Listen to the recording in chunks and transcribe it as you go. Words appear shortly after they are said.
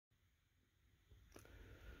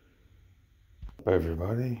Hi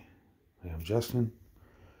everybody, I'm Justin.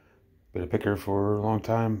 Been a picker for a long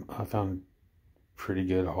time. I found a pretty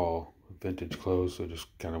good haul of vintage clothes, so just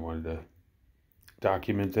kind of wanted to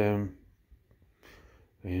document them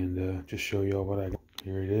and just show you all what I got.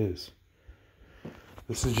 Here it is.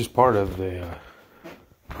 This is just part of the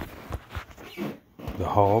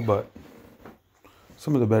haul, but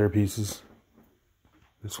some of the better pieces.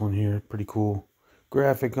 This one here, pretty cool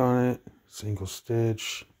graphic on it, single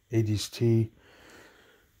stitch, 80s tee,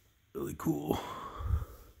 really cool.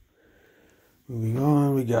 Moving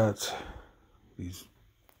on, we got these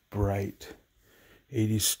bright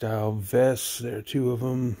 80s style vests. There are two of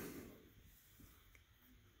them.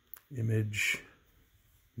 Image,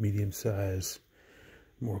 medium size,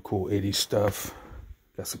 more cool 80s stuff.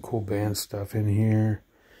 Got some cool band stuff in here.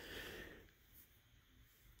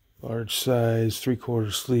 Large size,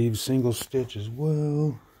 3/4 sleeve, single stitch as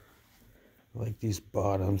well. I like these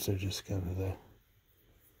bottoms, they're just kind of the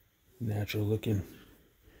natural looking.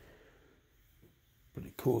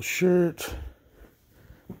 Pretty cool shirt.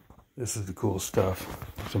 This is the cool stuff.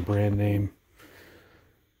 Some brand name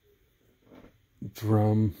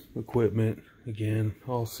drum equipment. Again,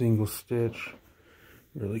 all single stitch.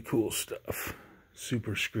 Really cool stuff.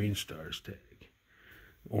 Super Screen Stars tag.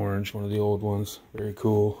 Orange, one of the old ones. Very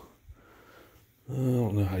cool. I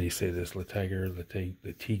don't know how you say this. Le Tiger, Le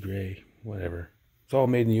Tigre, whatever. It's all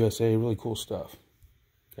made in the USA. Really cool stuff.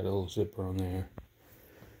 Got a little zipper on there.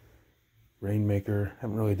 Rainmaker.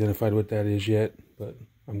 Haven't really identified what that is yet, but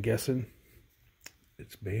I'm guessing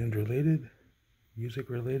it's band related, music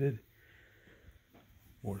related.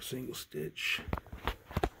 More single stitch.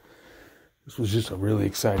 This was just a really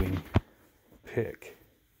exciting pick.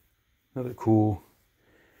 Another cool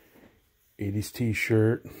 80s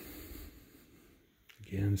t-shirt.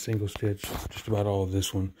 Again, single stitch. Just about all of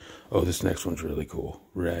this one. Oh, this next one's really cool.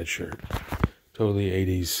 Rad shirt. Totally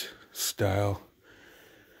 80s style.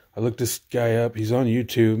 I looked this guy up. He's on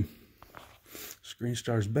YouTube. Screen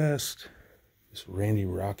Stars Best. This Randy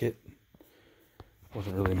Rocket.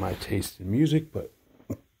 Wasn't really my taste in music, but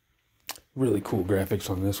really cool graphics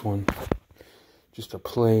on this one. Just a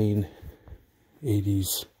plain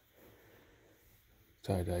 80s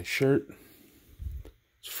tie-dye shirt.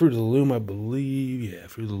 It's Fruit of the Loom, I believe. Yeah,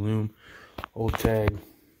 Fruit of the Loom. Old tag.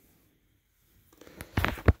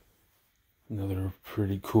 Another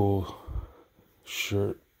pretty cool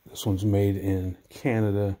shirt. This one's made in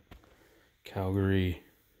Canada, Calgary.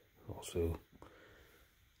 Also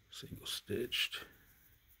single stitched.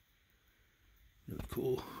 Really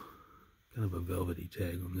cool. Kind of a velvety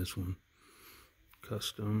tag on this one.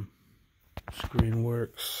 Custom.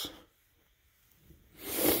 Screenworks.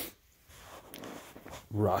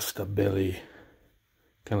 Rasta Billy.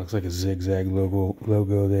 Kind of looks like a zigzag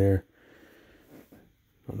logo there.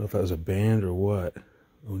 I don't know if that was a band or what.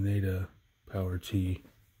 Oneida Power T.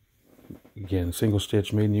 Again, single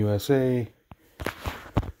stitch, made in the USA.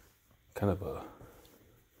 Kind of a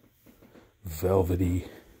velvety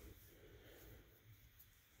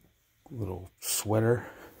little sweater.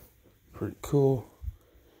 Pretty cool.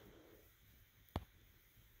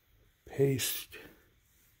 Paste.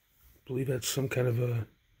 I believe that's some kind of a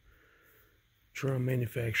drum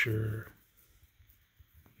manufacturer.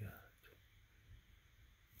 Got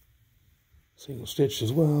single stitched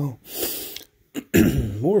as well.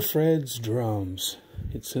 More Fred's drums.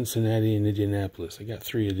 It's Cincinnati and Indianapolis. I got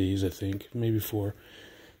 3 of these, I think. Maybe 4.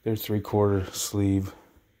 They're 3/4 sleeve.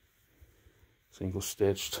 Single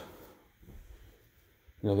stitched.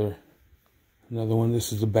 Another one.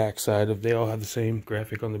 This is the back side of. They all have the same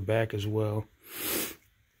graphic on the back as well.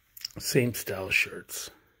 Same style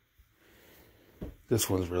shirts. This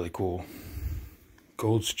one's really cool.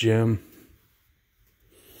 Gold's Gem.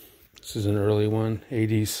 This is an early one.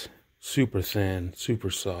 80s. Super thin. Super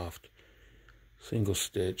soft. Single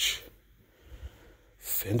stitch.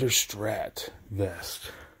 Fender Strat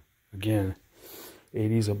vest. Again,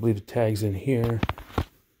 80s. I believe the tag's in here.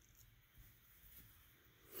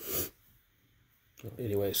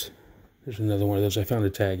 Anyways, there's another one of those. I found a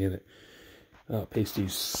tag in it. Paste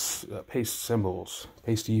symbols.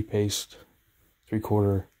 Pasty paste.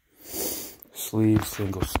 3/4 sleeve,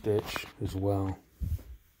 single stitch as well.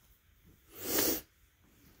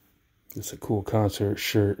 It's a cool concert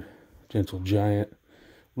shirt. Gentle Giant.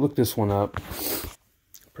 Look this one up.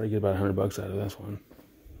 Probably get about $100 out of this one.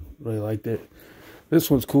 Really liked it.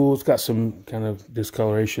 This one's cool. It's got some kind of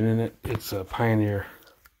discoloration in it. It's a Pioneer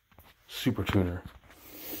Super Tuner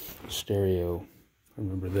stereo. I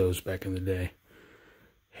remember those back in the day.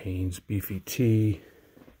 Hanes Beefy T.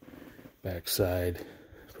 Backside.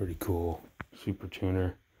 Pretty cool. Super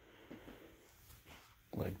Tuner.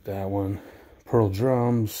 Like that one. Pearl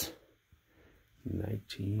drums,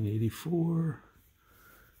 1984,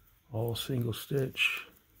 all single stitch.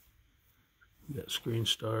 We got screen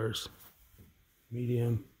stars,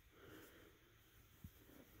 medium,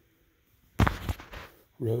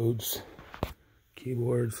 Rhodes,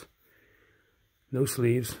 keyboards, no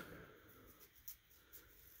sleeves.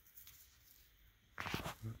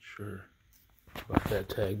 Not sure about that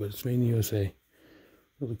tag, but it's made in the USA.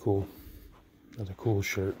 Really cool. Another cool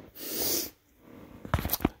shirt.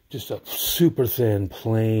 Just a super thin,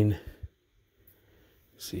 plain.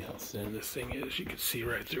 See how thin this thing is. You can see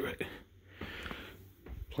right through it.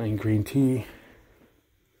 Plain green tee.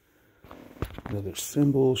 Another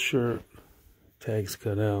symbol shirt. Tags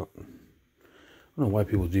cut out. I don't know why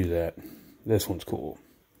people do that. This one's cool.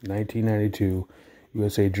 1992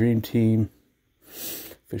 USA Dream Team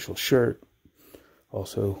official shirt.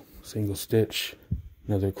 Also single stitch.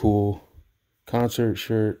 Another cool concert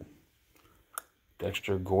shirt.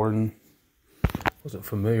 Dexter Gordon. Wasn't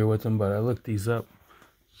familiar with them, but I looked these up.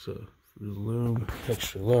 So for the loom,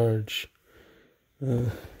 extra large. Yeah,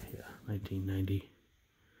 1990.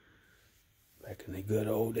 Back in the good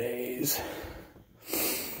old days.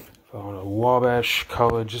 Found a Wabash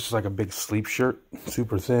College. This is like a big sleep shirt.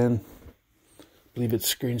 Super thin. I believe it's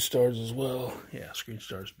Screen Stars as well. Yeah, Screen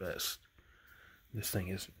Stars best. This thing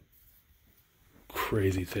is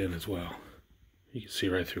crazy thin as well. You can see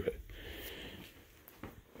right through it.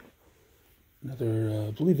 Another,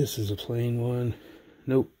 I believe this is a plain one.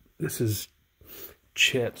 Nope, this is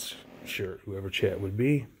Chet's shirt, whoever Chet would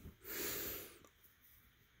be.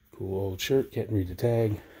 Cool old shirt, can't read the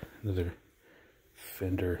tag. Another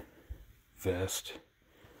Fender vest.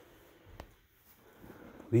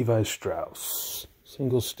 Levi Strauss,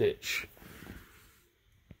 single stitch.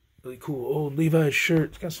 Really cool old Levi's shirt.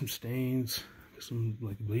 It's got some stains, got some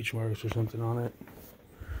like bleach marks or something on it.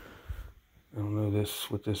 I don't know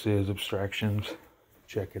what this is, abstractions.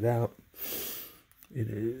 Check it out. It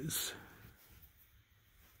is,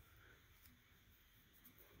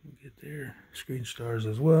 we'll get there, Screen Stars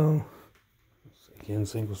as well. Again,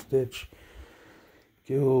 single stitch.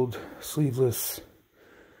 Guild, sleeveless.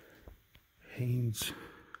 Hanes,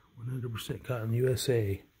 100% cotton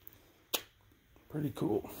USA. Pretty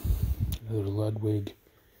cool. Another Ludwig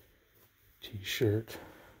t-shirt.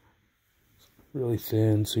 Really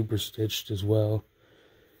thin, super stitched as well.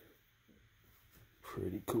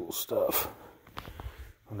 Pretty cool stuff.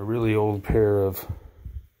 On a really old pair of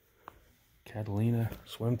Catalina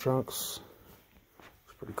swim trunks.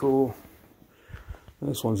 It's pretty cool.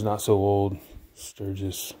 This one's not so old.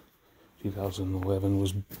 Sturgis 2011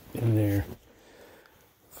 was in there.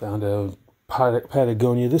 Found a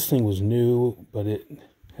Patagonia. This thing was new, but it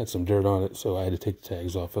had some dirt on it, so I had to take the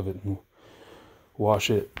tags off of it and wash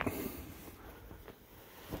it.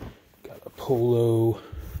 Got a polo,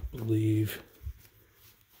 I believe.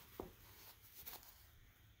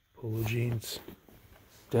 Polo jeans.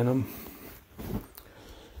 Denim.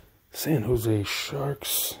 San Jose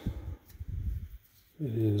Sharks.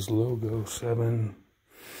 It is logo 7.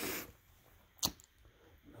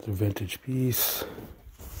 Another vintage piece.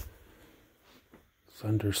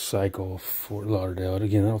 Thunder Cycle, Fort Lauderdale.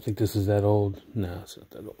 Again, I don't think this is that old. No, it's not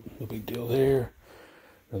that old. No big deal there.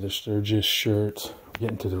 Another Sturgis shirt. We're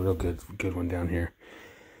getting to the real good one down here.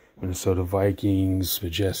 Minnesota Vikings,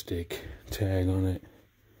 Majestic tag on it.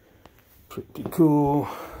 Pretty cool.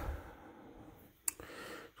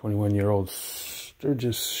 21-year-old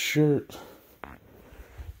Sturgis shirt.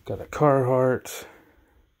 Got a Carhartt.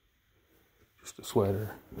 Just a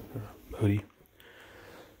sweater, or hoodie.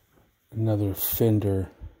 Another Fender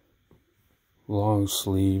long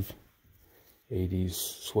sleeve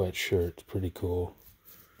 80s sweatshirt. Pretty cool.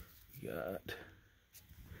 Got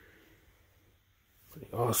pretty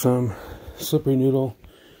awesome Slippery Noodle.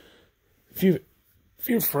 If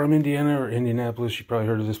you're from Indiana or Indianapolis, you probably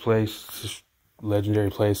heard of this place. It's just a legendary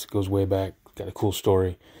place. It goes way back. Got a cool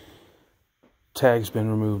story. Tag's been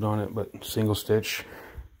removed on it, but single stitch.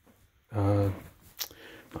 Not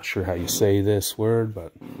sure how you say this word,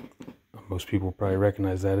 but most people probably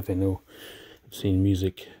recognize that if they know, have seen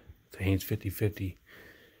music. It's a Hanes 50/50.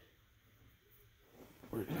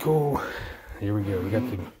 Pretty cool. Here we go. We got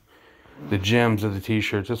the gems of the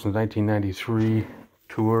t-shirts. This one's 1993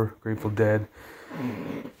 tour, Grateful Dead.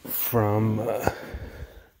 From,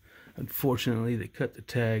 unfortunately, they cut the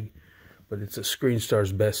tag, but it's a Screen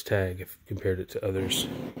Stars best tag if compared it to others.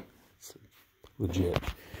 It's legit.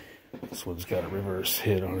 This one's got a reverse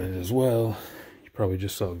hit on it as well. You probably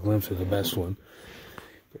just saw a glimpse of the best one.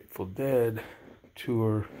 Grateful Dead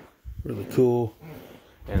tour, really cool.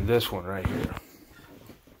 And this one right here.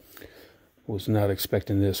 Was not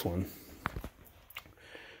expecting this one.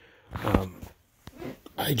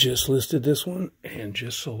 I just listed this one and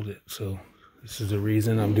just sold it. So this is the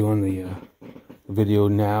reason I'm doing the video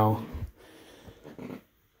now,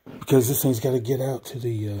 because this thing's got to get out to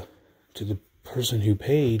the person who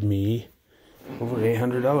paid me over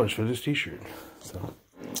 $800 for this t-shirt. So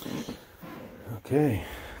okay,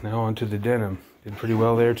 now on to the denim. Did pretty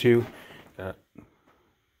well there too. Got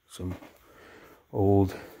some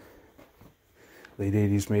old late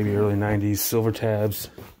 80s, maybe early 90s silver tabs.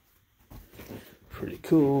 Pretty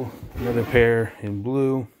cool. Another pair in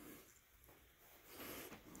blue.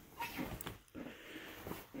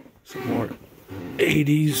 Some more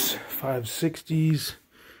 80s, 560s,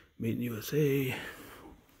 made in USA.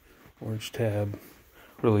 Orange tab.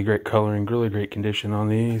 Really great coloring, really great condition on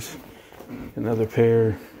these. Another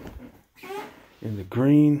pair in the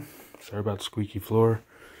green. Sorry about the squeaky floor.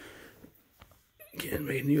 Again,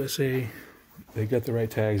 made in USA. They got the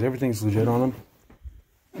right tags. Everything's legit on them.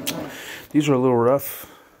 These are a little rough,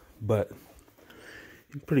 but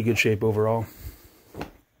in pretty good shape overall.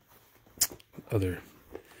 Another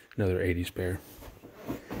 80s pair.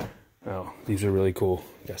 Oh, these are really cool.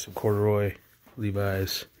 Got some corduroy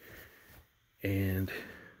Levi's, and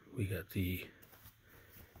we got the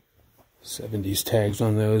 70s tags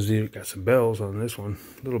on those. We got some bells on this one.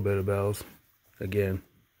 A little bit of bells. Again,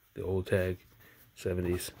 the old tag,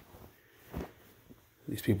 70s.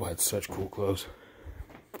 These people had such cool clothes.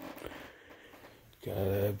 Got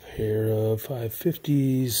a pair of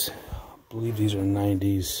 550s. I believe these are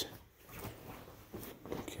 90s.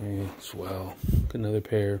 Okay, swell. Another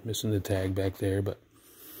pair. Missing the tag back there, but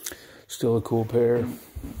still a cool pair.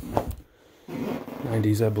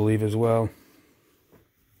 90s, I believe, as well.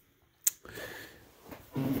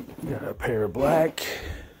 Got a pair of black.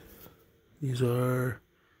 These are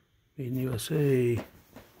made in USA.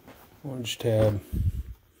 Orange tab.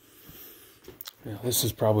 Now, this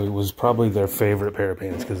is was probably their favorite pair of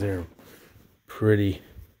pants because they're pretty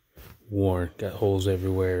worn. Got holes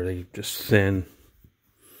everywhere. They just thin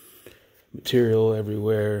material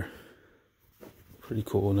everywhere. Pretty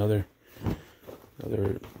cool. Another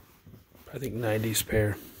I think 90s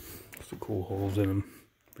pair. Some cool holes in them.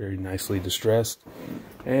 Very nicely distressed.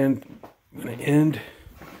 And I'm gonna end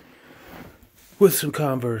with some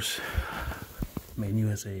Converse, made in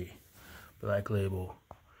USA, black label.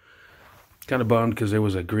 Kind of bummed because there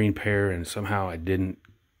was a green pair and somehow I didn't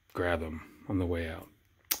grab them on the way out.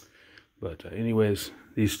 But anyways,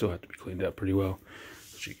 these still have to be cleaned up pretty well,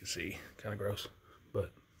 as you can see. Kind of gross,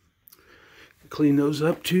 but clean those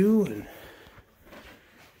up too, and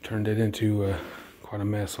turned it into quite a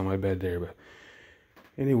mess on my bed there. But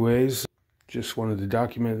anyways, just wanted to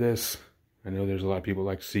document this. I know there's a lot of people who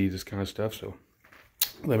like to see this kind of stuff, so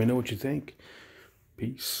let me know what you think.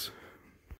 Peace.